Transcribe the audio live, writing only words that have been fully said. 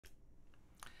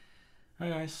Hi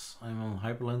guys, I'm on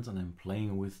Hyprland and I'm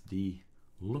playing with the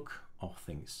look of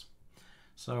things.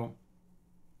 So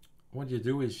what you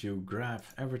do is you grab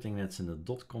everything that's in the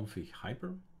 .config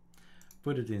hyper,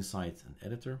 put it inside an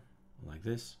editor like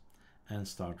this and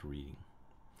start reading.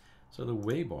 So the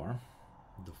waybar,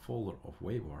 the folder of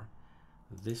waybar,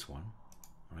 this one,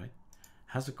 right,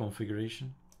 has a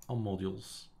configuration on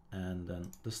modules and then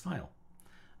the style.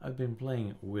 I've been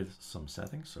playing with some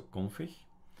settings, so config.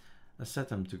 I set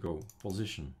them to go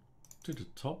position to the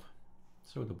top,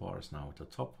 so the bar is now at the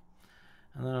top.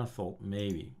 And then I thought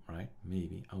maybe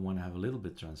I want to have a little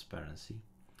bit transparency,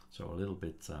 so a little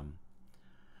bit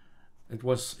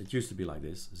it used to be like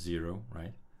this, 0,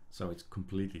 right? So it's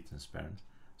completely transparent.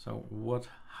 So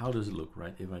how does it look,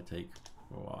 right, if I take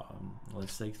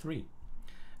let's take 3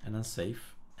 and then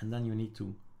save, and then you need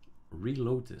to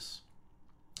reload this.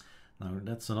 Now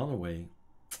that's another way,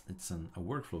 it's a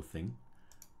workflow thing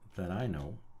that I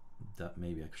know that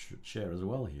maybe I should share as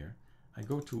well here. I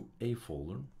go to a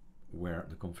folder where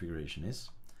the configuration is,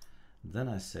 then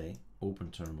I say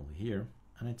open terminal here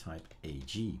and I type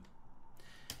AG.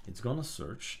 It's gonna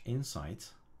search inside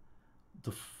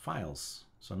the files,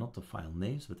 so not the file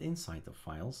names, but inside the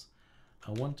files.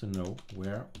 I want to know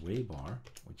where waybar,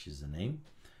 which is the name,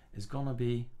 is gonna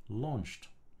be launched.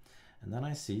 And then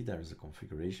I see there's a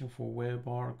configuration for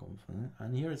waybar,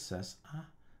 and here it says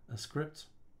a script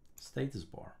status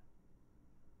bar.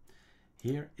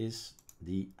 Here is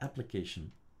the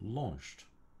application launched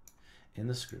in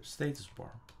the script status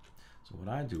bar. So what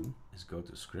I do is go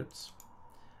to scripts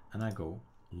and I go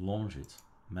launch it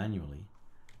manually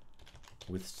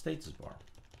with status bar.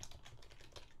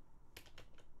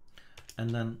 And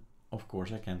then of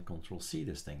course I can Control C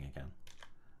this thing again.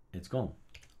 It's gone.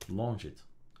 Launch it.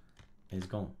 It's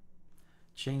gone.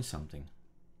 Change something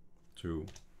to,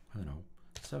 I don't know,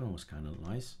 7 was kind of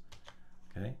nice.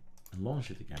 Okay, and launch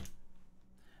it again.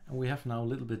 And we have now a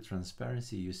little bit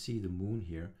transparency. You see the moon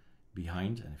here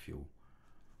behind, and if you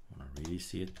want to really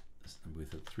see it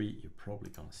with a 3, you're probably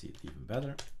gonna see it even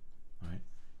better, right?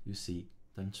 You see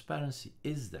transparency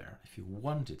is there. If you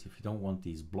want it, if you don't want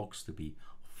these blocks to be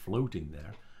floating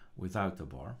there without the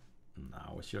bar,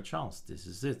 now is your chance. This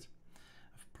is it.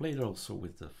 I've played also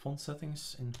with the font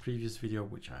settings in the previous video,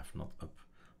 which I have not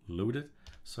uploaded.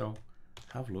 So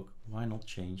have a look. Why not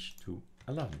change to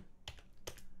 11?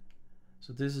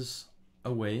 So this is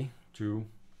a way to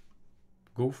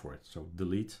go for it. So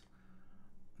delete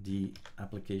the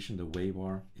application, the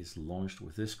waybar is launched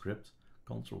with this script,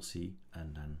 Control C,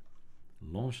 and then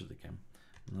launch it again.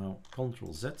 Now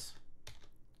Control Z,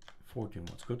 14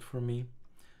 was good for me.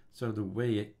 So the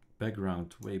waybar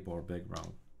background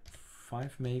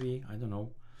 5 maybe, I don't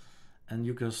know. And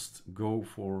you just go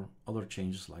for other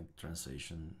changes like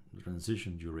transition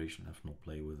duration. I've not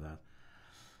played with that.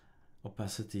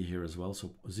 Opacity here as well.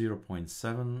 So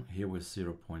 0.7 here with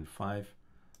 0.5.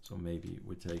 So maybe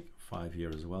we take 5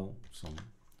 here as well. Some,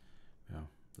 yeah,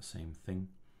 the same thing.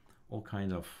 All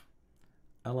kind of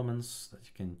elements that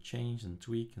you can change and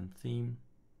tweak and theme.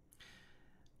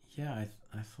 Yeah,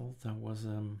 I thought that was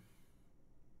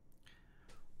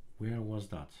where was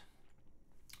that?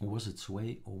 Was it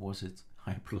Sway or was it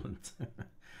Hyprland?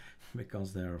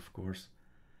 Because they're of course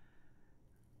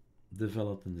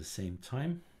developed in the same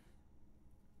time.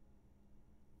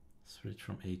 Switch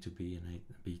from A to B and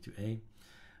B to A.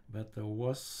 But there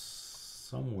was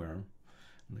somewhere,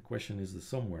 and the question is the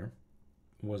somewhere,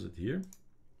 was it here?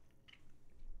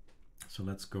 So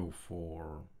let's go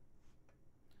for,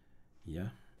 yeah,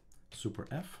 Super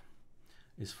F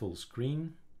is full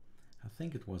screen. I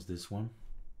think it was this one,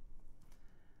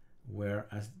 where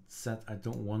I said I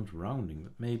don't want rounding,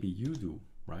 but maybe you do,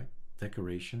 right?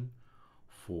 Decoration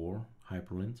for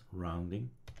Hyprland,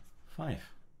 rounding 5.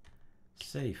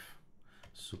 Save,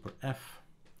 Super F,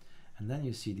 and then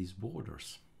you see these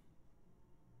borders,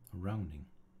 rounding.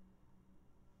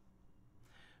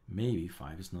 Maybe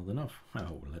 5 is not enough.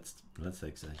 Oh, let's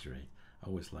exaggerate. I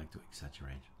always like to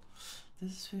exaggerate.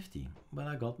 This is 50, but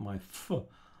I got my F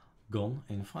gone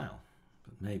in file.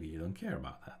 But maybe you don't care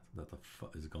about that the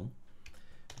F is gone.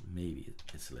 Maybe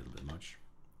it's a little bit much.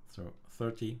 So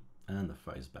 30 and the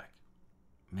F is back.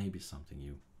 Maybe something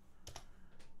you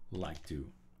like to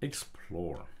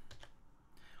explore.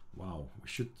 Wow, we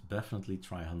should definitely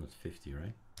try 150,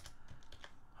 right?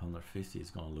 150 is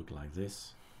gonna look like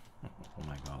this. Oh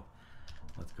my god,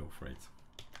 let's go for it.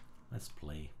 Let's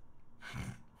play.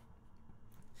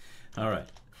 All right,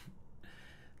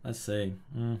 let's say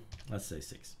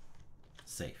 6.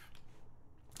 Save.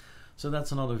 So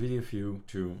that's another video for you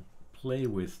to play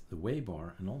with the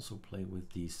waybar and also play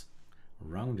with these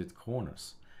rounded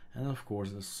corners. And of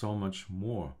course, there's so much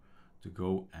more to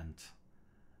go and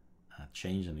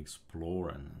change and explore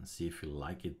and see if you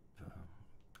like it,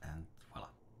 and voila.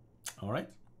 All right,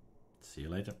 see you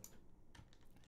later.